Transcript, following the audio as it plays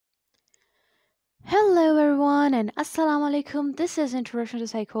everyone, and Assalamu alaikum. This is Introduction to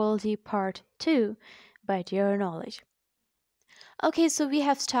Psychology Part 2 by Dear Knowledge. Okay, so we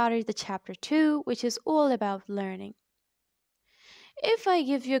have started the chapter 2, which is all about learning. If I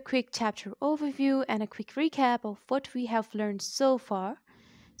give you a quick chapter overview and a quick recap of what we have learned so far,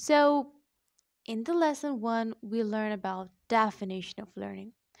 so in the lesson 1, we learn about definition of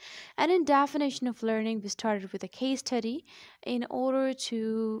learning. And in definition of learning, we started with a case study in order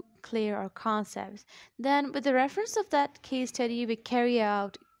to clear our concepts. Then, with the reference of that case study, we carried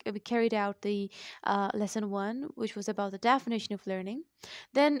out the lesson 1, which was about the definition of learning.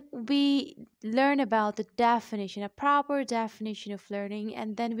 Then we learn about the definition, a proper definition of learning,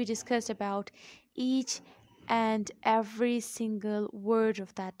 and then we discussed about each and every single word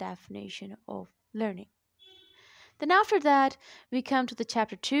of that definition of learning. Then after that, we come to the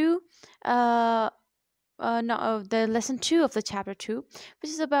chapter 2, no, the lesson 2 of the chapter 2, which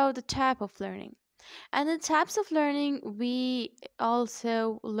is about the type of learning. And in types of learning, we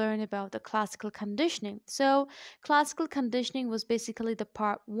also learn about the classical conditioning. So classical conditioning was basically the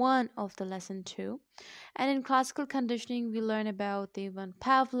part 1 of the lesson 2. And in classical conditioning, we learn about the one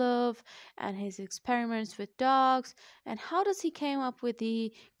Pavlov and his experiments with dogs, and how does he came up with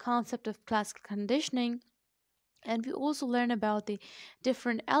the concept of classical conditioning. And we also learn about the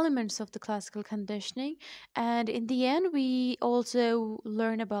different elements of the classical conditioning, and in the end we also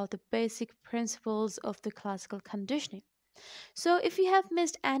learn about the basic principles of the classical conditioning. So if you have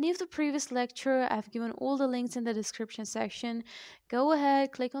missed any of the previous lecture, I've given all the links in the description section. Go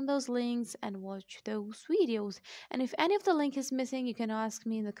ahead, click on those links and watch those videos. And if any of the link is missing, you can ask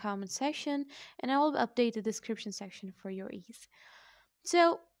me in the comment section and I will update the description section for your ease.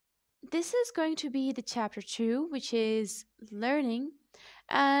 So this is going to be the chapter 2, which is learning,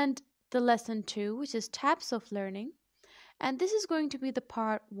 and the lesson 2, which is types of learning. And this is going to be the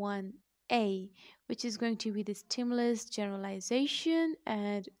part 1A, which is going to be the stimulus generalization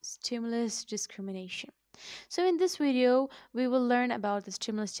and stimulus discrimination. So in this video, we will learn about the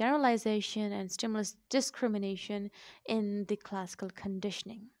stimulus generalization and stimulus discrimination in the classical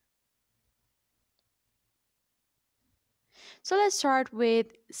conditioning. So let's start with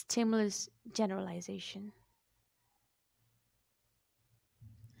stimulus generalization.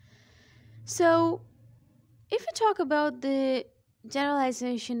 So if we talk about the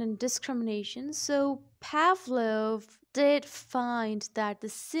generalization and discrimination, so Pavlov did find that the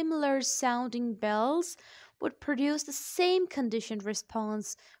similar sounding bells would produce the same conditioned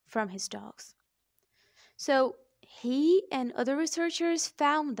response from his dogs. So he and other researchers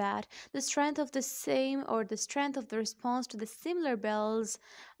found that the strength of the same, or the strength of the response to the similar bells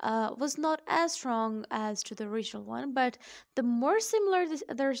was not as strong as to the original one, but the more similar this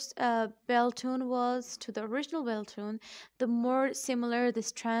other bell tone was to the original bell tone, the more similar the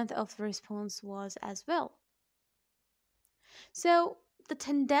strength of the response was as well. So the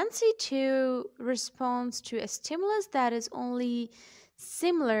tendency to respond to a stimulus that is only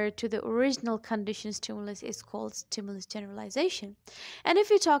similar to the original condition stimulus is called stimulus generalization. And if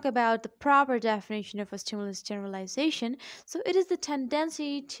we talk about the proper definition of a stimulus generalization, so it is the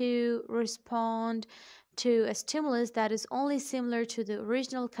tendency to respond to a stimulus that is only similar to the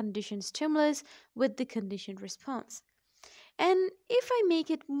original condition stimulus with the conditioned response. And if I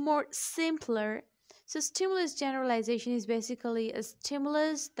make it more simpler, so stimulus generalization is basically a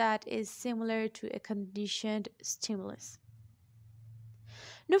stimulus that is similar to a conditioned stimulus.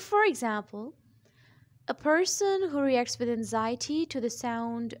 Now, for example, a person who reacts with anxiety to the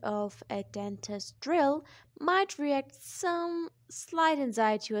sound of a dentist drill might react some slight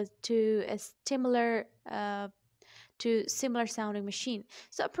anxiety to a similar sounding machine.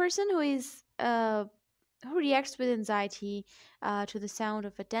 So a person who reacts with anxiety to the sound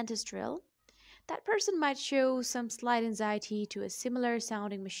of a dentist drill, that person might show some slight anxiety to a similar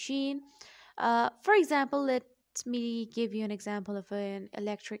sounding machine. For example, let me give you an example of an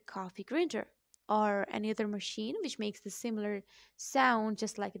electric coffee grinder or any other machine which makes the similar sound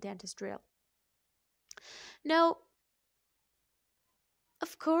just like a dentist drill. Now,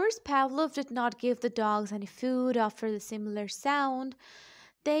 of course, Pavlov did not give the dogs any food after the similar sound.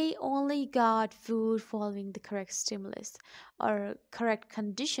 They only got food following the correct stimulus or correct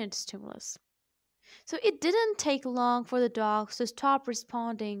conditioned stimulus. So it didn't take long for the dogs to stop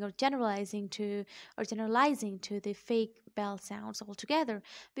responding or generalizing to the fake bell sounds altogether,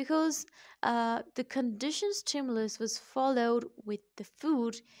 because the conditioned stimulus was followed with the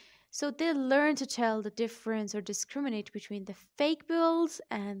food. So they learned to tell the difference or discriminate between the fake bells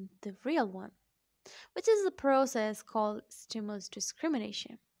and the real one, which is the process called stimulus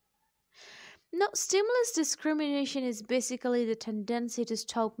discrimination. No, stimulus discrimination is basically the tendency to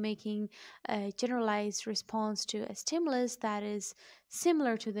stop making a generalized response to a stimulus that is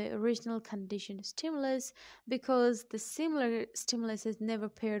similar to the original conditioned stimulus because the similar stimulus is never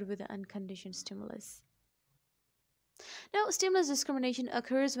paired with the unconditioned stimulus. Now, stimulus discrimination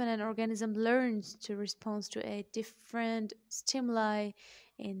occurs when an organism learns to respond to a different stimuli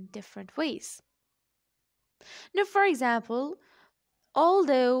in different ways. Now, for example,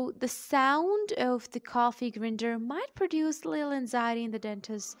 although the sound of the coffee grinder might produce little anxiety in the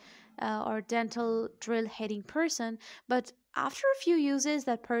dentist or dental drill heading person, but after a few uses,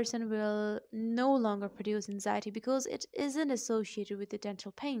 that person will no longer produce anxiety because it isn't associated with the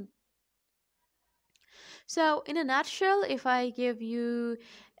dental pain. So, in a nutshell, if I give you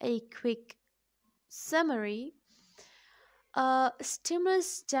a quick summary,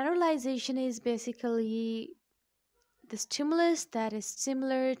 stimulus generalization is basically the stimulus that is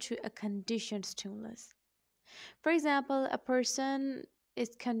similar to a conditioned stimulus. For example, a person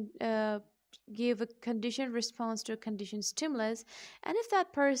is give a conditioned response to a conditioned stimulus, and if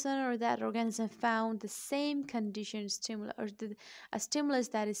that person or that organism found the same conditioned stimulus or a stimulus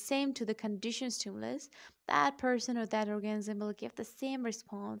that is same to the conditioned stimulus, that person or that organism will give the same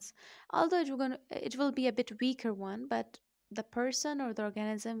response. Although it will be a bit weaker one, but the person or the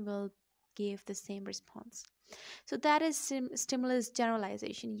organism will give the same response. So that is stimulus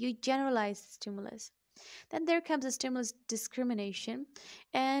generalization. You generalize the stimulus. Then there comes the stimulus discrimination.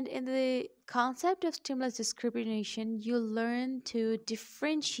 And in the concept of stimulus discrimination, you learn to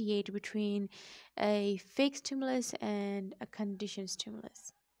differentiate between a fake stimulus and a conditioned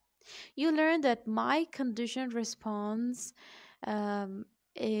stimulus. You learn that my conditioned response um,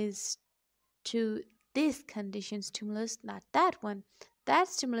 is to this conditioned stimulus, not that one. That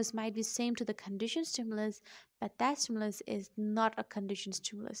stimulus might be same to the conditioned stimulus, but that stimulus is not a conditioned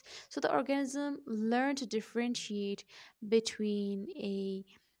stimulus. So the organism learn to differentiate between a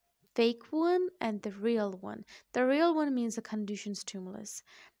fake one and the real one. The real one means a conditioned stimulus.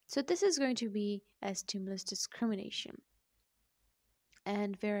 So this is going to be a stimulus discrimination,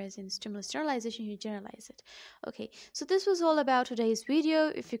 and whereas in stimulus generalization you generalize it. Okay, so this was all about today's video.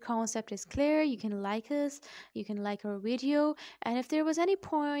 If your concept is clear, you can like us, you can like our video, and if there was any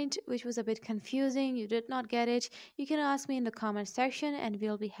point which was a bit confusing, you did not get it, you can ask me in the comment section and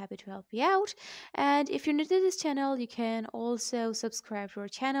we'll be happy to help you out. And if you're new to this channel, you can also subscribe to our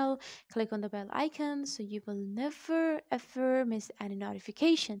channel, click on the bell icon so you will never ever miss any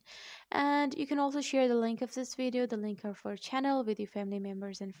notification. And you can also share the link of this video, the link of our channel, with your family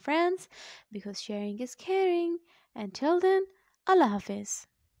members and friends, because sharing is caring. Until then, Allah Hafiz.